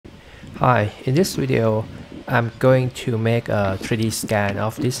Hi, in this video, I'm going to make a 3D scan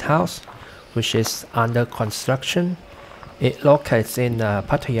of this house, which is under construction. It locates in the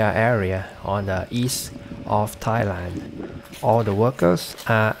Pattaya area on the east of Thailand. All the workers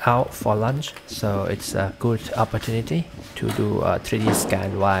are out for lunch, so it's a good opportunity to do a 3D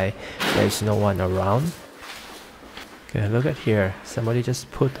scan while there is no one around. Okay, look at here. Somebody just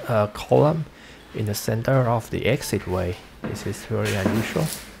put a column in the center of the exit way. This is very unusual.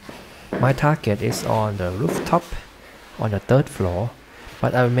 My target is on the rooftop on the 3rd floor,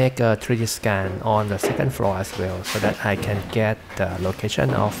 but I will make a 3D scan on the 2nd floor as well so that I can get the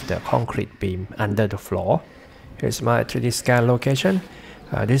location of the concrete beam under the floor. Here's my 3D scan location.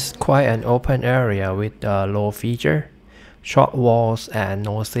 This is quite an open area with low feature, short walls and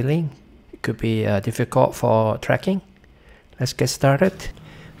no ceiling. It could be difficult for tracking. Let's get started.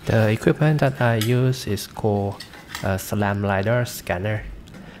 The equipment that I use is called a SLAM LiDAR scanner.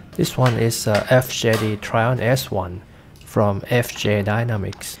 This one is a FJD Trion S1 from FJ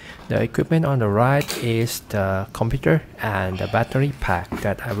Dynamics. The equipment on the right is the computer and the battery pack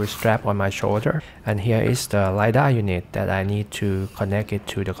that I will strap on my shoulder. And here is the LiDAR unit that I need to connect it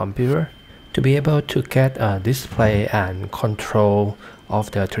to the computer. To be able to get a display and control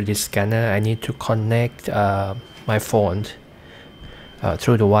of the 3D scanner, I need to connect my phone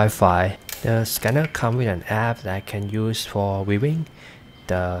through the Wi-Fi. The scanner comes with an app that I can use for viewing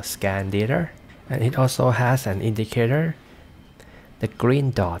the scan data, and it also has an indicator, the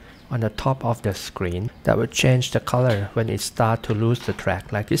green dot on the top of the screen that will change the color when it starts to lose the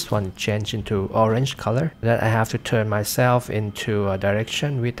track. Like this one changed into orange color, that I have to turn myself into a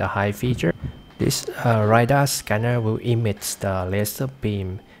direction with a high feature. This LiDAR scanner will emit the laser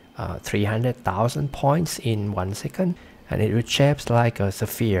beam 300,000 points in 1 second, and it will shape like a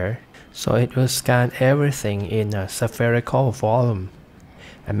sphere, so it will scan everything in a spherical volume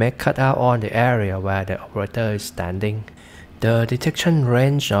and make cutout on the area where the operator is standing. The detection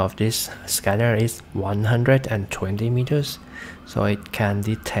range of this scanner is 120 meters, so it can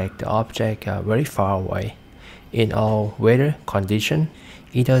detect the object very far away in all weather conditions,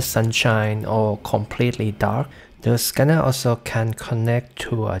 either sunshine or completely dark. The scanner also can connect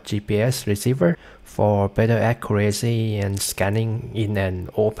to a GPS receiver for better accuracy and scanning in an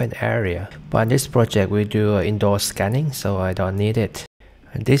open area. But this project will do indoor scanning, so I don't need it.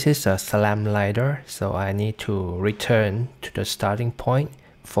 And this is a SLAM LiDAR, so I need to return to the starting point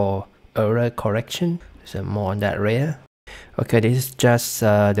for error correction. So more on that later. Okay, this is just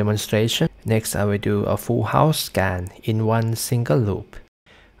a demonstration. Next, I will do a full house scan in one single loop.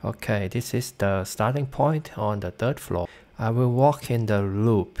 Okay, this is the starting point on the 3rd floor. I will walk in the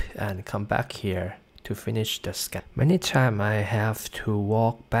loop and come back here to finish the scan. Many times I have to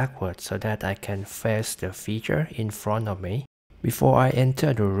walk backwards so that I can face the feature in front of me. Before I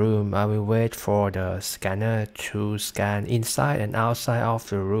enter the room, I will wait for the scanner to scan inside and outside of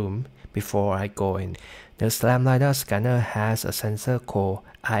the room before I go in. The SLAM LiDAR scanner has a sensor called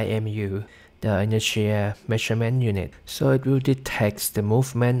IMU, the inertia measurement unit, so it will detect the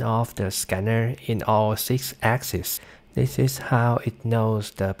movement of the scanner in all 6 axes. This is how it knows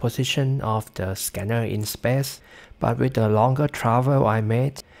the position of the scanner in space, but with the longer travel I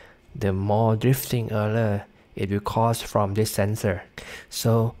made, the more drifting error it will cause from this sensor.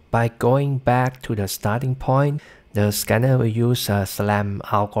 So by going back to the starting point, the scanner will use a SLAM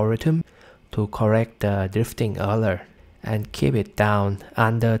algorithm to correct the drifting error and keep it down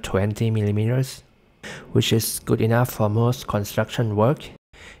under 20 millimeters, which is good enough for most construction work.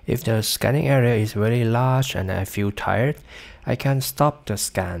 If the scanning area is very large and I feel tired, I can stop the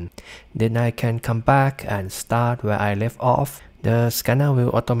scan. Then I can come back and start where I left off. The scanner will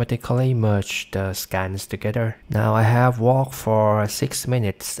automatically merge the scans together. Now I have walked for 6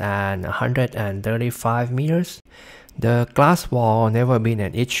 minutes and 135 meters. The glass wall never been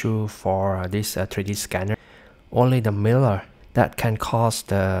an issue for this 3D scanner. Only the mirror that can cause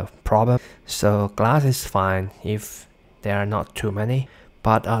the problem. So glass is fine if there are not too many,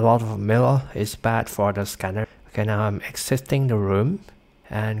 but a lot of mirror is bad for the scanner. Okay, now I'm exiting the room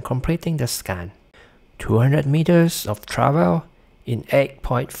and completing the scan. 200 meters of travel in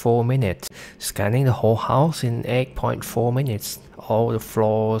 8.4 minutes. Scanning the whole house in 8.4 minutes. All the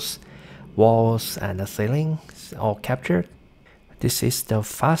floors, walls and the ceilings all captured. This is the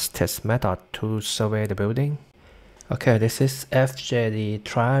fastest method to survey the building. Okay, this is FJD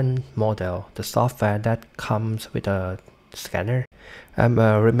Trion model, the software that comes with a scanner. I'm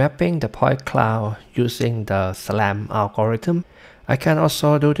remapping the point cloud using the SLAM algorithm. I can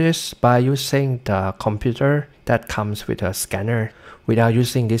also do this by using the computer that comes with a scanner without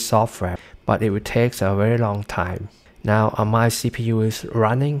using this software, but it will take a very long time. Now my CPU is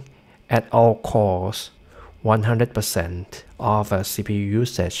running at all costs 100% of CPU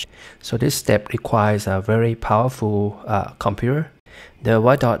usage. So this step requires a very powerful computer. The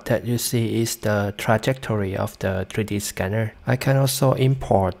white dot that you see is the trajectory of the 3D scanner. I can also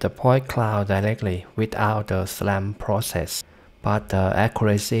import the point cloud directly without the SLAM process, but the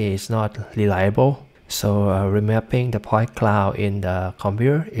accuracy is not reliable, so remapping the point cloud in the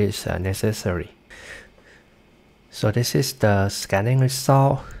computer is necessary. So this is the scanning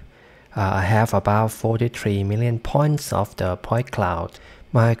result. I have about 43 million points of the point cloud.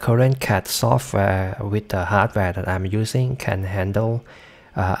 My current CAD software with the hardware that I'm using can handle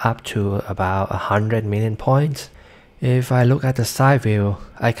up to about 100 million points. If I look at the side view,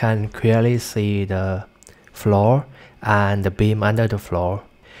 I can clearly see the floor and the beam under the floor.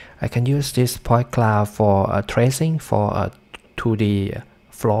 I can use this point cloud for tracing for a 2D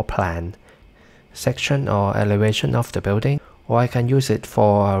floor plan section or elevation of the building, or I can use it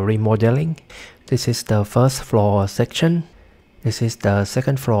for remodeling. This is the first floor section, this is the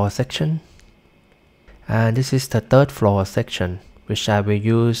second floor section, and this is the third floor section, which I will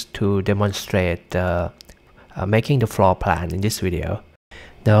use to demonstrate making the floor plan in this video.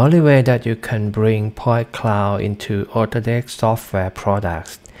 The only way that you can bring point cloud into Autodesk software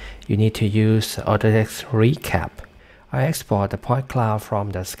products, you need to use Autodesk Recap. I export the point cloud from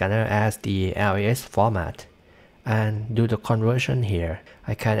the scanner as the LAS format and do the conversion here.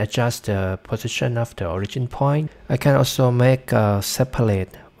 I can adjust the position of the origin point. I can also make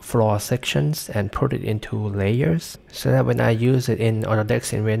separate floor sections and put it into layers so that when I use it in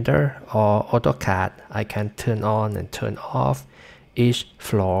Autodesk Inventor or AutoCAD, I can turn on and turn off each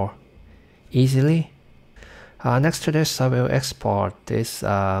floor easily. Next to this, I will export this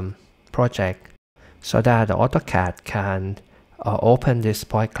project so that the AutoCAD can open this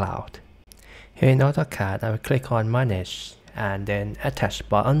point cloud. Here in AutoCAD, I will click on Manage and then Attach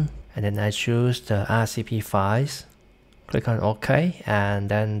button, and then I choose the RCP files, click on OK, and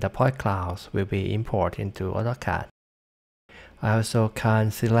then the point clouds will be imported into AutoCAD. I also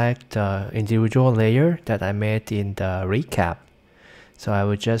can select the individual layer that I made in the recap. So I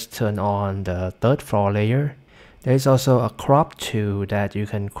will just turn on the third floor layer. There is also a crop tool that you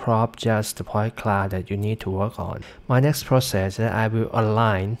can crop just the point cloud that you need to work on. My next process is I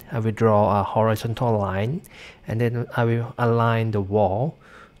will draw a horizontal line, and then I will align the wall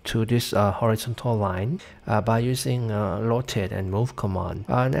to this horizontal line by using rotate and move command.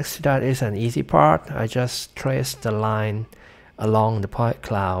 Next to that is an easy part. I just trace the line along the point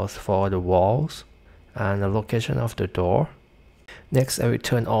clouds for the walls and the location of the door. Next, I will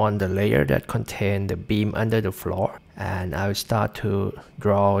turn on the layer that contains the beam under the floor, and I will start to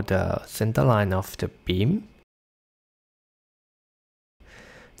draw the center line of the beam.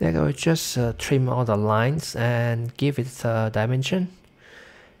 Then I will just trim all the lines and give it a dimension,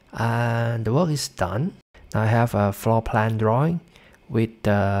 and the work is done. Now I have a floor plan drawing with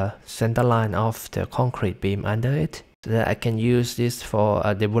the center line of the concrete beam under it, so that I can use this for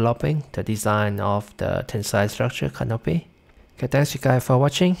developing the design of the tensile structure canopy. Okay, thanks you guys for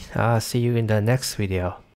watching. I'll see you in the next video.